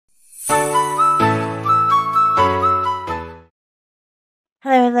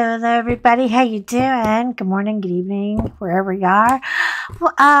Hello, everybody. How you doing? Good morning, good evening, wherever you are.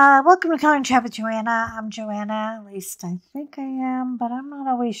 Well, welcome to Color and Chat with Joanna. I'm Joanna. At least I think I am, but I'm not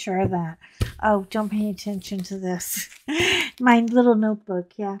always sure of that. Oh, don't pay attention to this. My little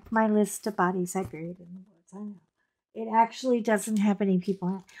notebook. Yeah, my list of bodies I buried in the woods. I know. It actually doesn't have any people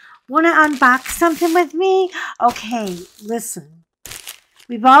in it. Want to unbox something with me? Okay, listen.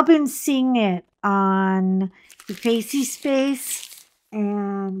 We've all been seeing it on the Facey Space.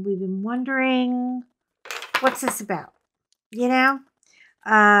 And we've been wondering, what's this about? You know,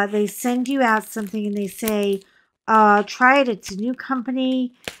 they send you out something and they say, try it. It's a new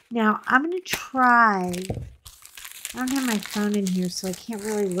company. Now, I'm going to try. I don't have my phone in here, so I can't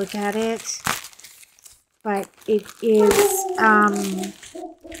really look at it. But it is,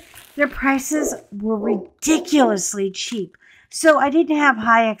 their prices were ridiculously cheap. So I didn't have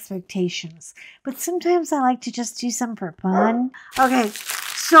high expectations, but sometimes I like to just do something for fun. Okay,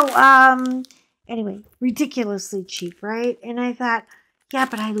 so anyway, ridiculously cheap, right? And I thought, yeah,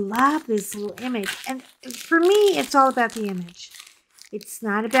 but I love this little image. And for me, it's all about the image. It's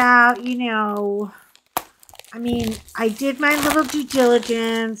not about, I mean, I did my little due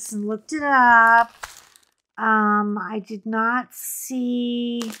diligence and looked it up. I did not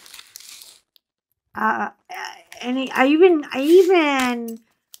see I even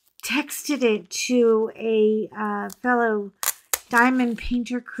texted it to a fellow diamond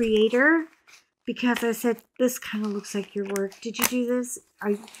painter creator because I said, this kind of looks like your work. Did you do this?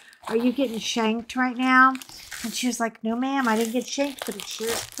 Are you getting shanked right now? And she was like, no ma'am, I didn't get shanked, but it sure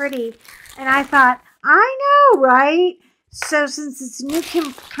is pretty. And I thought, I know, right? So since it's a new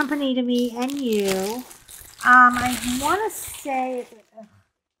company to me and you, I want to say,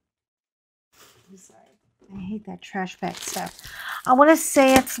 I'm sorry. I hate that trash bag stuff. I want to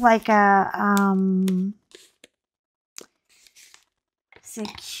say it's like a, is it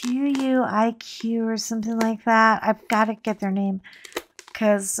QUIQ or something like that? I've got to get their name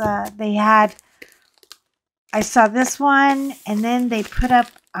because they had, I saw this one and then they put up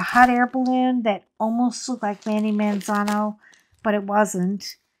a hot air balloon that almost looked like Manny Manzano, but it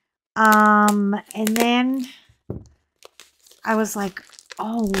wasn't. And then I was like,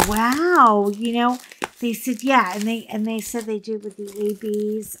 oh, wow, they said, yeah, and they said they do it with the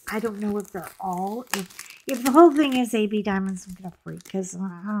ABs. I don't know if they're all, if the whole thing is AB diamonds, I'm going to freak, because,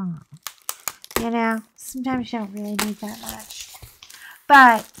 I don't know, sometimes you don't really need that much.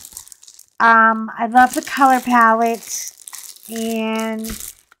 But, I love the color palette, and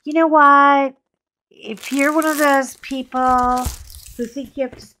you know what? If you're one of those people who think you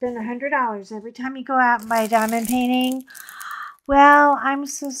have to spend $100 every time you go out and buy a diamond painting, well, I'm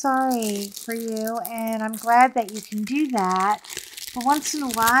so sorry for you, and I'm glad that you can do that. But once in a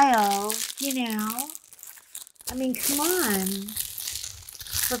while, I mean, come on.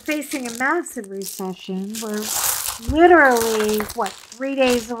 We're facing a massive recession. We're literally, 3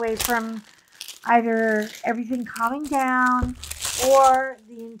 days away from either everything calming down or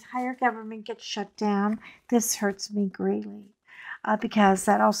the entire government gets shut down. This hurts me greatly because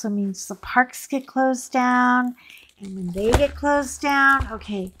that also means the parks get closed down. And when they get closed down,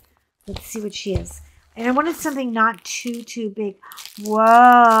 okay, let's see what she is. And I wanted something not too big.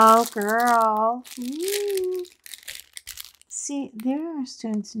 Whoa, girl. Ooh. See, there are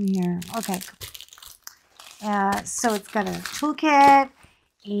stones in here. Okay. So it's got a toolkit,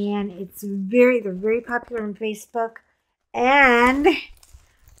 and they're very popular on Facebook. And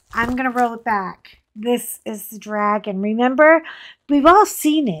I'm going to roll it back. This is the dragon. Remember, we've all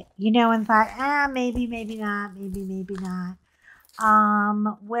seen it, and thought, maybe not, maybe not.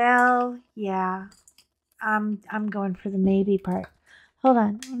 Well, yeah, I'm going for the maybe part. Hold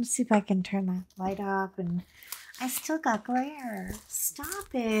on, let me see if I can turn that light off, and I still got glare.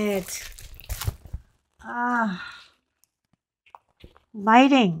 Stop it.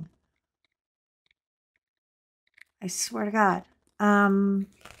 Lighting. I swear to God.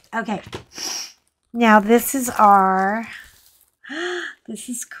 Okay. Now, this is this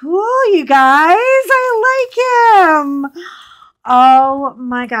is cool, you guys. I like him. Oh,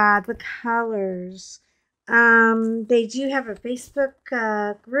 my God, the colors. They do have a Facebook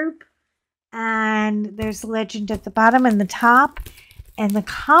group, and there's a legend at the bottom and the top, and the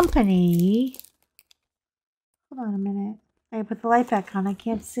company. Hold on a minute. I put the light back on. I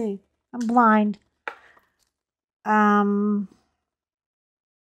can't see. I'm blind.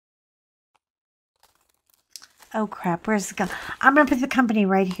 Oh crap, where's the I'm gonna put the company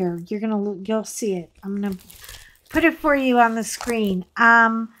right here. You'll see it. I'm gonna put it for you on the screen.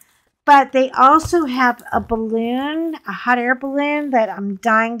 But they also have a balloon, a hot air balloon that I'm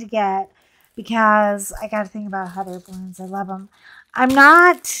dying to get. because I got to think about hot air balloons. I love them. I'm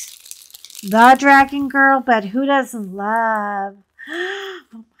not the dragon girl, but who doesn't love? Oh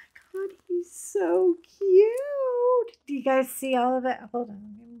my god, he's so cute. Do you guys see all of it? Hold on,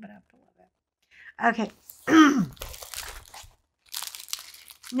 let me move it up a little bit. Okay.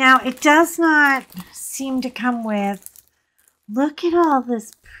 Now, it does not seem to come with, look at all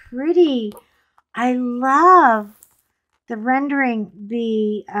this pretty, I love the rendering,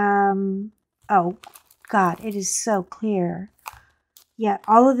 oh god, it is so clear. Yeah,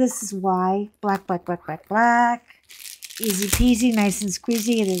 all of this is black, black, black, black, black. Easy peasy, nice and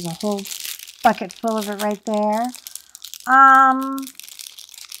squeezy. There's a whole bucket full of it right there.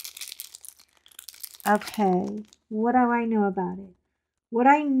 Okay, what do I know about it? What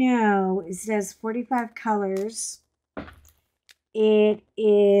I know is it has 45 colors. It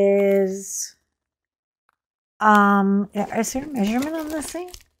is, is there a measurement on this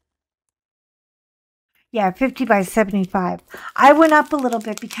thing? Yeah, 50 by 75. I went up a little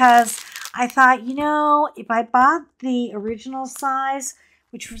bit because I thought, you know, if I bought the original size,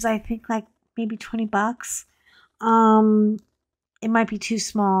 which was I think like maybe 20 bucks, it might be too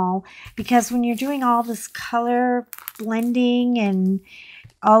small, because when you're doing all this color blending and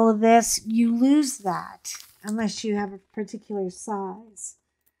all of this, you lose that unless you have a particular size.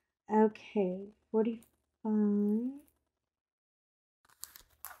 Okay, 45.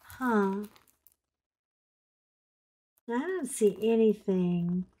 Huh. I don't see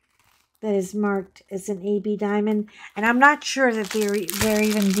anything that is marked as an AB diamond, and I'm not sure that they're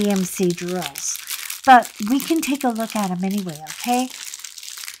even DMC drills, but we can take a look at them anyway. Okay,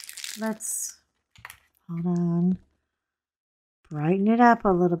 let's hold on, brighten it up a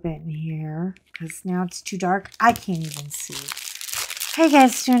little bit in here because now it's too dark. I can't even see. Hey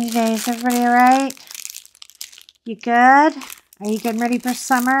guys, doing today? Is everybody all right? You good? Are you getting ready for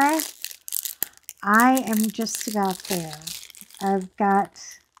summer? I am just about there. I've got,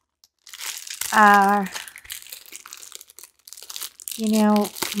 you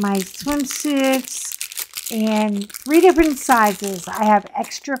know, my swimsuits in 3 different sizes. I have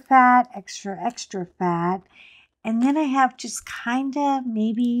extra fat, extra fat, and then I have just kind of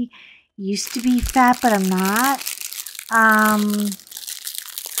maybe used to be fat, but I'm not. I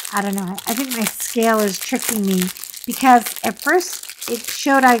don't know. I think my scale is tricking me because at first it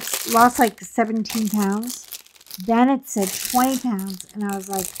showed I lost like 17 pounds. Then it said 20 pounds. And I was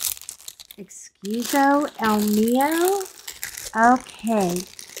like, excuso, el mio? Okay.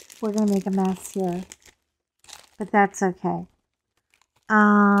 We're going to make a mess here. But that's okay.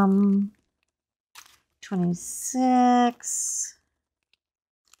 26,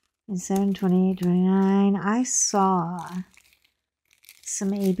 27, 28, 29. I saw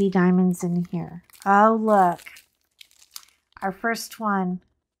some AB diamonds in here. Oh, look. Our first one.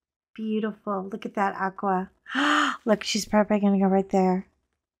 Beautiful. Look at that aqua. Look, she's probably going to go right there.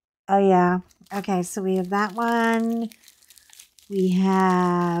 Oh, yeah. Okay, so we have that one. We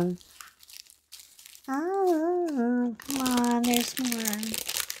have... Oh, come on. There's more.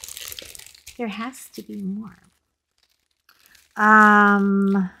 There has to be more.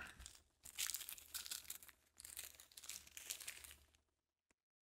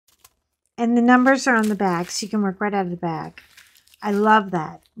 And the numbers are on the bag, so you can work right out of the bag. I love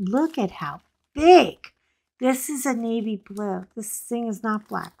that. Look at how big. This is a navy blue. This thing is not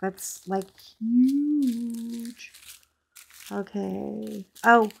black. That's like huge. Okay.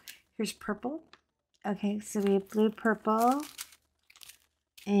 Oh, here's purple. Okay, so we have blue, purple.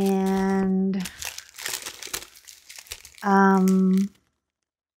 And I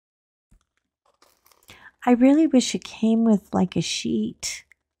really wish it came with like a sheet,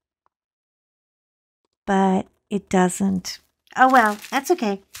 but it doesn't. Oh well, that's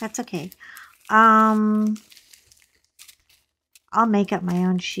okay. That's okay. I'll make up my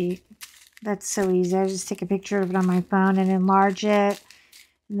own sheet. That's so easy. I just take a picture of it on my phone and enlarge it,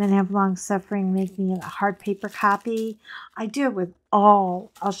 and then have long suffering make me a hard paper copy. I do it with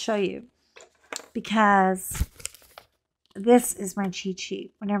all. I'll show you, because this is my cheat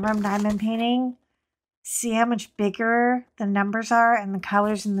sheet. Whenever I'm diamond painting, see how much bigger the numbers are and the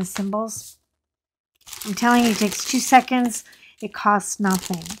colors and the symbols? I'm telling you, it takes 2 seconds. It costs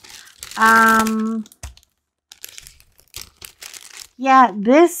nothing. Yeah,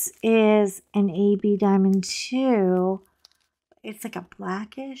 this is an AB diamond too. It's like a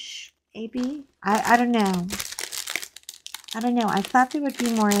blackish AB. I don't know. I don't know. I thought there would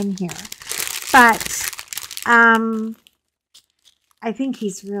be more in here. But I think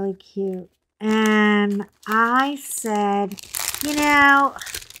he's really cute. And I said, you know,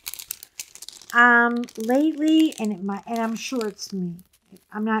 lately, and I'm sure it's me.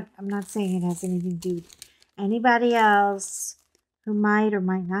 I'm not saying it has anything to do with anybody else who might or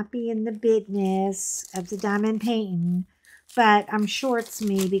might not be in the business of the diamond painting, but I'm sure it's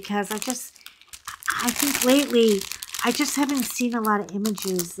me because I think lately I just haven't seen a lot of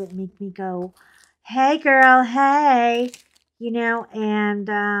images that make me go, hey girl, hey, and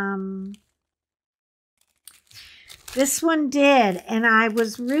this one did, and I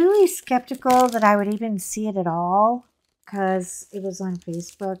was really skeptical that I would even see it at all because it was on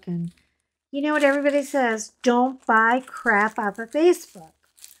Facebook, and you know what everybody says, don't buy crap off of Facebook.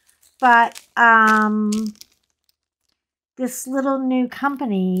 But this little new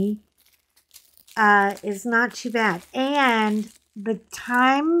company is not too bad. And the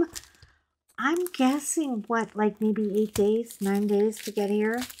time, I'm guessing, like maybe 8 days, 9 days to get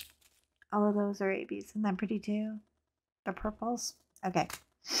here. All of those are ABs. Isn't that pretty too? The purples. Okay.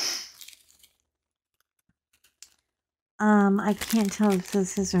 I can't tell if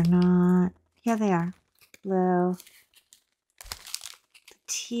this is or not. Yeah, they are. Blue.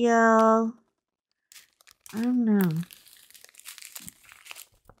 Teal. I don't know.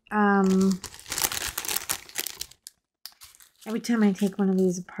 Every time I take one of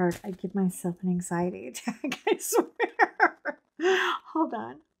these apart, I give myself an anxiety attack. I swear. Hold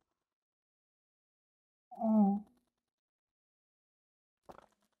on. Oh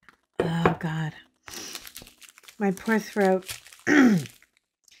God. My poor throat.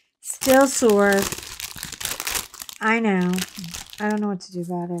 Still sore. I know. I don't know what to do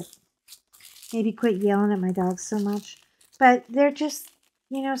about it. Maybe quit yelling at my dogs so much. But they're just,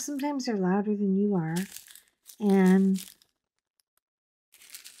 sometimes they're louder than you are. And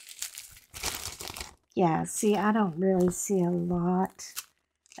yeah, see, I don't really see a lot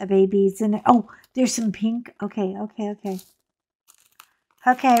of babies in it. Oh, there's some pink. Okay.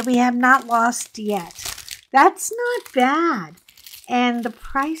 Okay, we have not lost yet. That's not bad. And the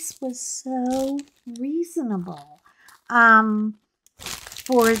price was so reasonable.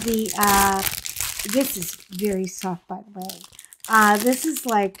 For the, this is very soft, by the way. This is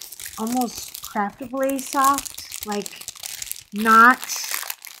like almost craftably soft, like not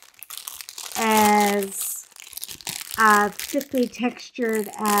as thickly textured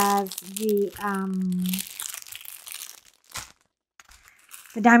as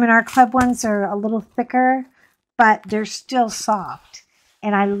the Diamond Art Club ones are a little thicker, but they're still soft.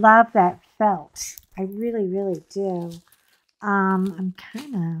 And I love that felt. I really, really do. I'm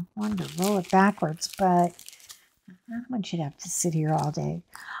kind of wanting to roll it backwards, but I don't want you to have to sit here all day.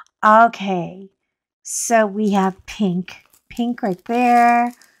 Okay, so we have pink. Pink right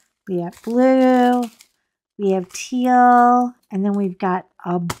there. We have blue. We have teal. And then we've got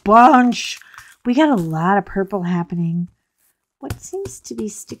a bunch. We got a lot of purple happening. What seems to be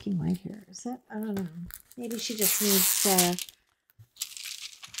sticking right here? Is that? I don't know. Maybe she just needs to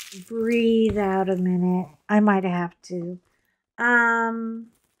breathe out a minute. I might have to.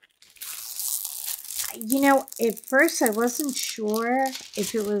 At first I wasn't sure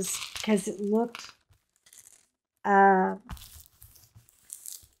if it was because it looked, I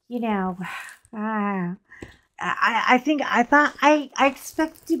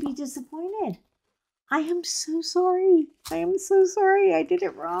expected to be disappointed. I am so sorry. I did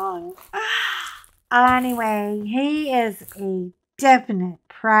it wrong. Anyway, he is a definite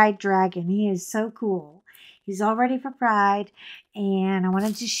Pride dragon. He is so cool. He's all ready for Pride, and I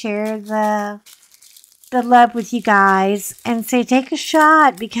wanted to share the love with you guys and say take a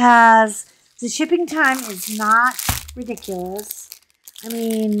shot because the shipping time is not ridiculous. I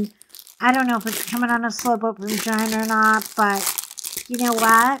mean, I don't know if it's coming on a slow boat from China or not, but you know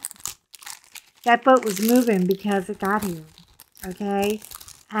what? That boat was moving because it got here, okay?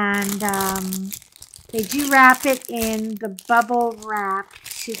 And they do wrap it in the bubble wrap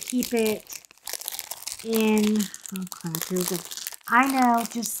to keep it in. Oh crap, here we go. I know,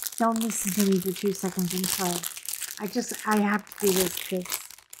 just don't listen to me for 2 seconds and play. I have to do this because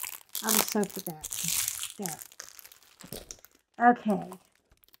I'm so forget. There. Okay.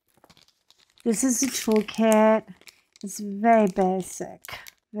 This is a toolkit. It's very basic.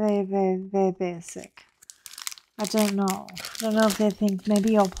 Very, very, very basic. I don't know. I don't know if they think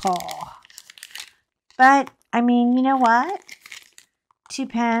maybe you'll pull. But, I mean, you know what? 2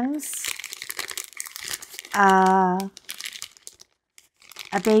 pens. A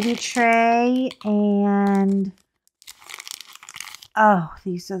baby tray, and oh,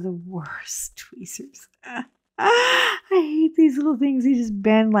 these are the worst tweezers. I hate these little things. They just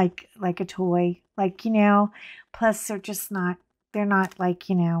bend like a toy. Plus they're not like,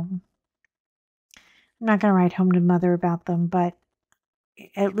 I'm not going to write home to mother about them, but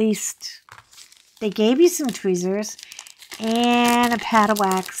at least they gave you some tweezers. and a pad of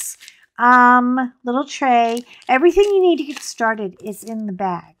wax. Little tray. Everything you need to get started is in the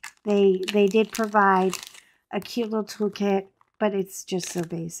bag. They did provide a cute little toolkit, but it's just so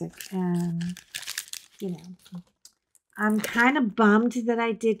basic. And, you know, I'm kind of bummed that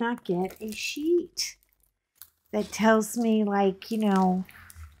I did not get a sheet that tells me, like, you know,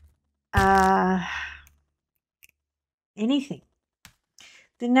 anything.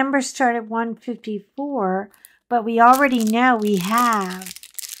 The numbers start at 154, but we already know we have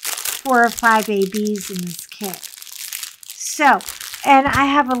 4 or 5 ABs in this kit. So, and I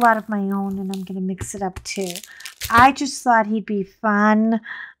have a lot of my own, and I'm going to mix it up too. I just thought he'd be fun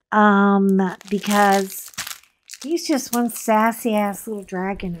because he's just one sassy ass little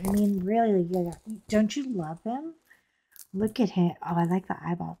dragon. I mean, really, don't you love him? Look at him. Oh, I like the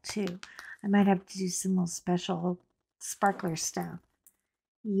eyeball too. I might have to do some little special sparkler stuff.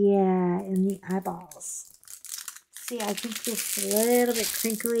 Yeah, in the eyeballs. See, I think this is a little bit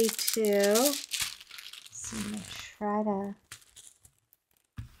crinkly too. So I'm going to try to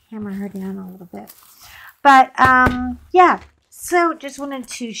hammer her down a little bit. But, yeah. So just wanted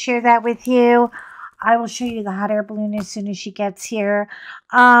to share that with you. I will show you the hot air balloon as soon as she gets here.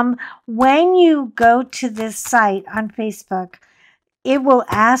 When you go to this site on Facebook, it will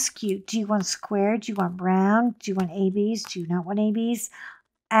ask you, do you want square? Do you want round? Do you want ABs? Do you not want ABs?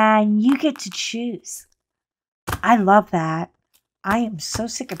 And you get to choose. I love that. I am so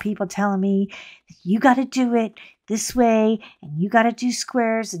sick of people telling me you got to do it this way, and you got to do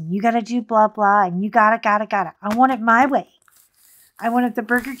squares, and you got to do blah, blah, and you got to. I want it my way. I want it the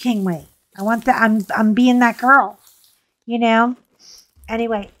Burger King way. I want the, I'm being that girl, you know?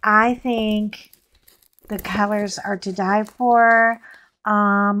 Anyway, I think the colors are to die for.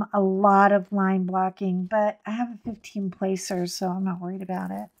 A lot of line blocking, but I have a 15 placer, so I'm not worried about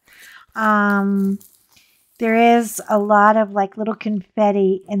it. There is a lot of like little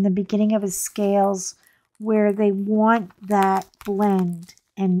confetti in the beginning of his scales where they want that blend,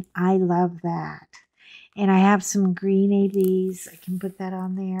 and I love that. And I have some green ABs. I can put that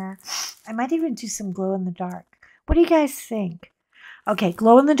on there. I might even do some glow in the dark. What do you guys think? Okay,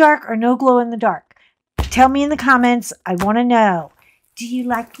 glow in the dark or no glow in the dark? Tell me in the comments. I want to know. Do you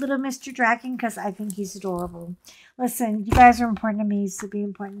like little Mr. Dragon? Because I think he's adorable. Listen, you guys are important to me, so be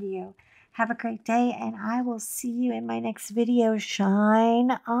important to you. Have a great day, and I will see you in my next video.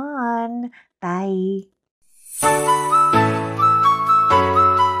 Shine on. Bye.